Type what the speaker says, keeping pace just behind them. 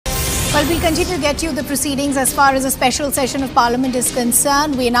Well, we'll continue to get you the proceedings as far as a special session of Parliament is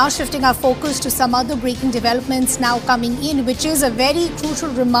concerned. We are now shifting our focus to some other breaking developments now coming in, which is a very crucial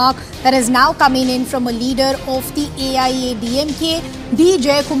remark that is now coming in from a leader of the AIADMK, B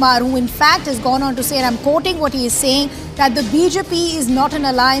Jayakumar, who in fact has gone on to say, and I'm quoting what he is saying, that the BJP is not in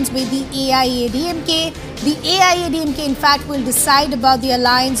alliance with the AIADMK. The AIADMK, in fact, will decide about the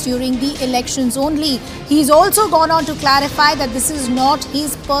alliance during the elections only. He's also gone on to clarify that this is not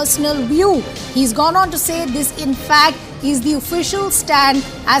his personal view. He's gone on to say this, in fact, is the official stand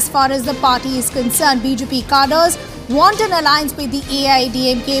as far as the party is concerned. BJP cadres want an alliance with the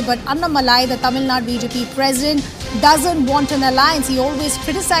AIADMK, but Annamalai, the Tamil Nadu BJP president, doesn't want an alliance. He always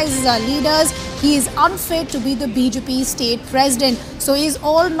criticizes our leaders. He is unfit to be the BJP state president. So is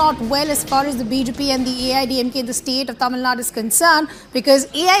all not well as far as the BJP and the AIADMK, the state of Tamil Nadu is concerned, because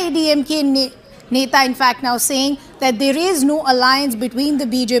AIADMK Neta in fact now saying that there is no alliance between the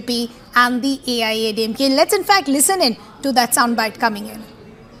BJP and the AIADMK. Let's in fact listen in to that soundbite coming in.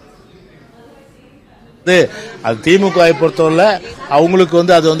 அது திமுகவை பொறுத்தவரை அவங்களுக்கு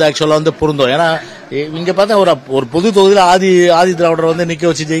அது ஆக்சுவலா பொருந்தும். ஏன்னா இங்க பார்த்தா ஒரு பொது தொகுதியில் ஆதி திராவிடர் நிக்க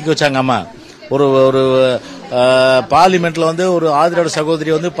வச்சு ஜெயிக்க வச்சாங்க. ஒரு ஒரு பார்லிமெண்ட்ல ஒரு ஆதிராவிட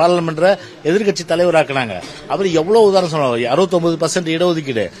சகோதரி பார்லிமெண்ட்ல எதிர்கட்சி தலைவராக்குனாங்க. அப்புறம் எவ்வளவு உதாரணம் சொல்லுவாங்க. 69%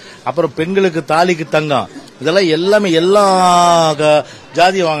 இடஒதுக்கீடு, அப்புறம் பெண்களுக்கு தாலிக்கு தங்கம், இதெல்லாம் எல்லாமே எல்லா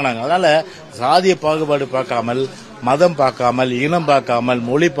ஜாதியை வாங்கினாங்க. அதனால சாதிய பாகுபாடு பார்க்காமல், மதம் பார்க்காமல், இனம் பார்க்காமல்,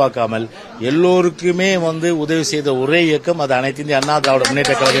 மொழி பார்க்காமல் எல்லோருக்குமே உதவி செய்த ஒரே இயக்கம் அது அனைத்து இந்திய Anna Dravida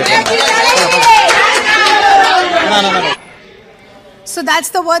Munnetra Kazhagam. So that's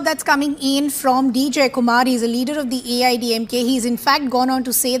the word that's coming in from D Jayakumar. He's a leader of the AIADMK. He's in fact gone on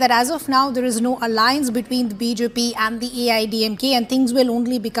to say that as of now there is no alliance between the BJP and the AIADMK, and things will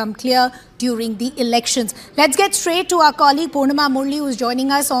only become clear during the elections. Let's get straight to our colleague Purnima Murli, who is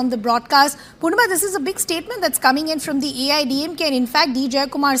joining us on the broadcast. Purnima, this is a big statement that's coming in from the AIADMK, and in fact D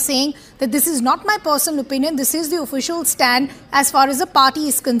Jayakumar saying that this is not my personal opinion, this is the official stand as far as the party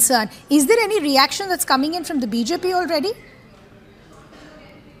is concerned. Is there any reaction that's coming in from the BJP already?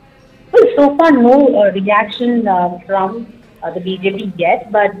 Well, so far no reaction from the BJP yet,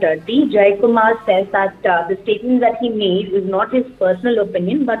 but D Jayakumar says that the statement that he made is not his personal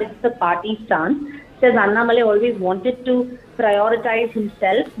opinion, but it's the party stance. Says Annamalai always wanted to prioritize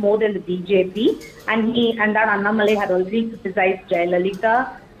himself more than the BJP, and that Annamalai had already criticized Jayalalitha,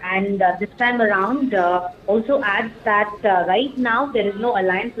 and this time around also adds that right now there is no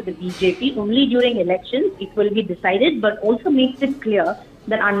alliance with the BJP. Only during elections it will be decided, but also makes it clear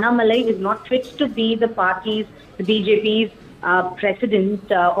that Annamalai is not fit to be the BJP's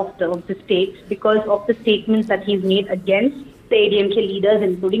president of the state because of the statements that he's made against the ADMK leaders,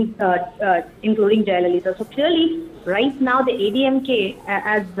 including Jayalalitha. So clearly, right now the ADMK,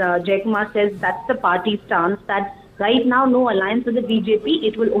 as Jayakumar says, that's the party stance, that right now no alliance with the BJP.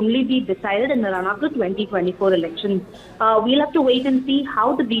 It will only be decided in the run-up to 2024 elections. We'll have to wait and see how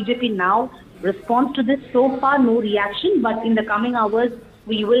the BJP now responds to this. So far, no reaction, but in the coming hours,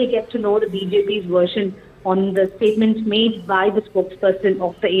 we will get to know the BJP's version on the statements made by the spokesperson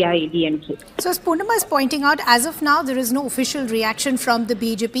of the AIADMK. So as Purnima is pointing out, as of now, there is no official reaction from the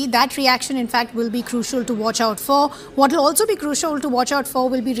BJP. That reaction, in fact, will be crucial to watch out for. What will also be crucial to watch out for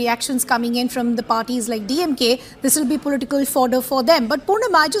will be reactions coming in from the parties like DMK. This will be political fodder for them. But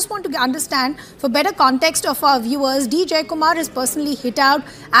Purnima, I just want to understand, for better context of our viewers, D Jayakumar has personally hit out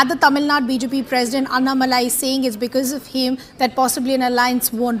at the Tamil Nadu BJP president Annamalai, saying it's because of him that possibly an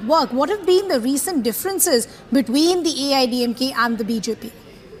alliance won't work. What have been the recent differences between the AIADMK and the BJP?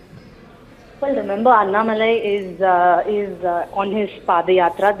 Well, remember, Annamalai is on his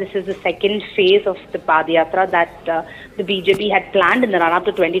Padayatra. This is the second phase of the Padayatra that the BJP had planned in the run-up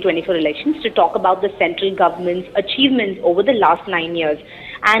to 2024 elections to talk about the central government's achievements over the last 9 years.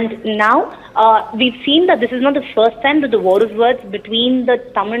 And now we've seen that this is not the first time that the war of words between the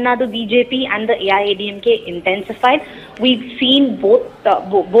Tamil Nadu BJP and the AIADMK intensified. We've seen both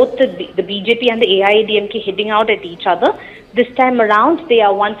the BJP and the AIADMK hitting out at each other. This time around, they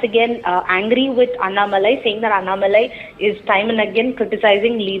are once again angry with Annamalai, saying that Annamalai is time and again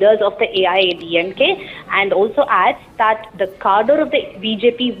criticizing leaders of the AIADMK, and also adds that the cadre of the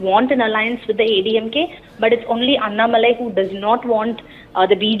BJP want an alliance with the ADMK, but it's only Annamalai who does not want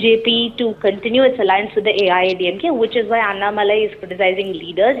the BJP to continue its alliance with the AIADMK, which is why Annamalai is criticizing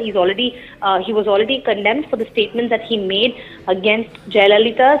leaders. He was already condemned for the statements that he made against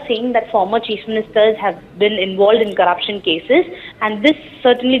Jayalalitha, saying that former chief ministers have been involved in corruption cases, and this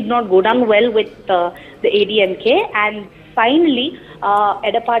certainly did not go down well with the ADMK. And finally,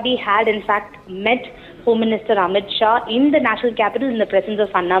 Edapadi had in fact met Home Minister Amit Shah in the national capital in the presence of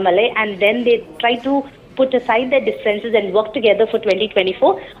Annamalai, and then they try to put aside their differences and work together for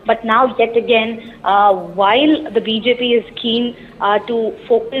 2024. But now, yet again, while the BJP is keen to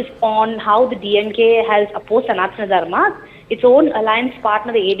focus on how the DMK has opposed Sanatana Dharma, its own alliance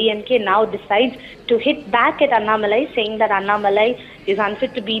partner, the AIADMK, now decides to hit back at Annamalai, saying that Annamalai is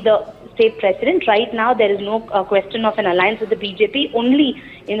unfit to be the state president. Right now, there is no question of an alliance with the BJP. Only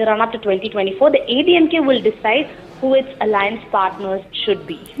in the run-up to 2024, the AIADMK will decide who its alliance partners should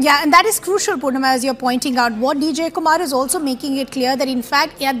be. Yeah, and that is crucial, Purnima, as you're pointing out. What D. Jayakumar is also making it clear that, in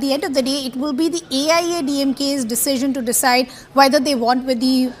fact, at the end of the day, it will be the AIADMK's decision to decide whether they want with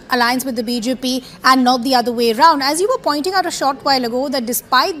the alliance with the BJP and not the other way around. As you were pointing out a short while ago, that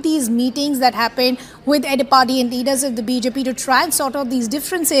despite these meetings that happened with Edipadi and leaders of the BJP to try and sort out these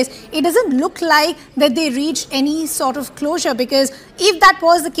differences, it doesn't look like that they reached any sort of closure, because if that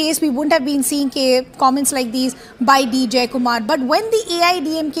was the case, we wouldn't have been seeing comments like these by D. Jayakumar. But when the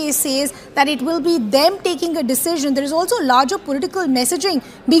AIADMK says that it will be them taking a decision, there is also larger political messaging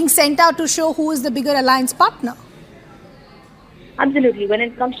being sent out to show who is the bigger alliance partner. Absolutely. When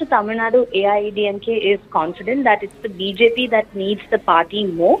it comes to Tamil Nadu, AIADMK is confident that it's the BJP that needs the party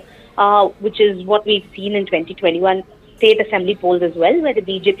more, which is what we've seen in 2021 state assembly polls as well, where the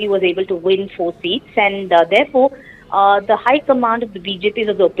BJP was able to win 4 seats, and therefore the high command of the BJP is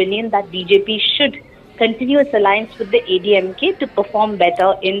of the opinion that BJP should continue its alliance with the AIADMK to perform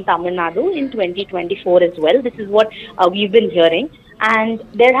better in Tamil Nadu in 2024 as well. This is what we've been hearing. And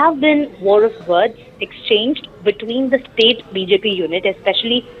there have been war of words exchanged between the state BJP unit,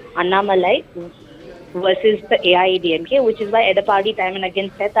 especially Annamalai versus the AIADMK, which is why Edipadi time and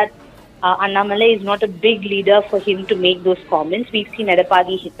again said that Annamalai is not a big leader for him to make those comments. We've seen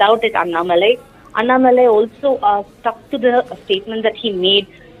Edipadi hit out at Annamalai. Annamalai also stuck to the statement that he made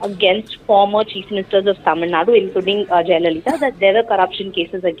against former chief ministers of Tamil Nadu, including Jayalalitha, that there were corruption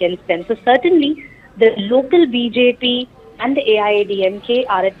cases against them. So certainly the local BJP and the AIADMK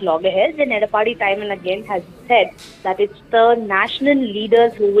are at loggerheads, and Edipadi time and again has said that it's the national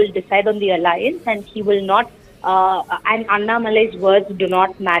leaders who will decide on the alliance, and he will not, and Annamalai's words do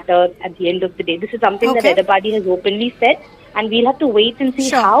not matter at the end of the day. This is something that Edipadi has openly said, and we'll have to wait and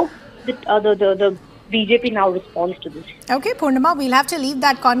see how the BJP now responds to this. Okay, Purnima, we'll have to leave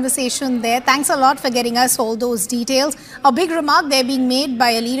that conversation there. Thanks a lot for getting us all those details. A big remark there being made by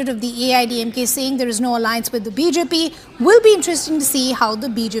a leader of the AIADMK saying there is no alliance with the BJP. Will be interesting to see how the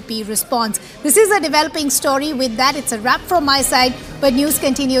BJP responds. This is a developing story. With that, it's a wrap from my side. But news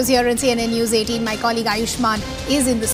continues here on CNN News 18. My colleague Ayushman is in the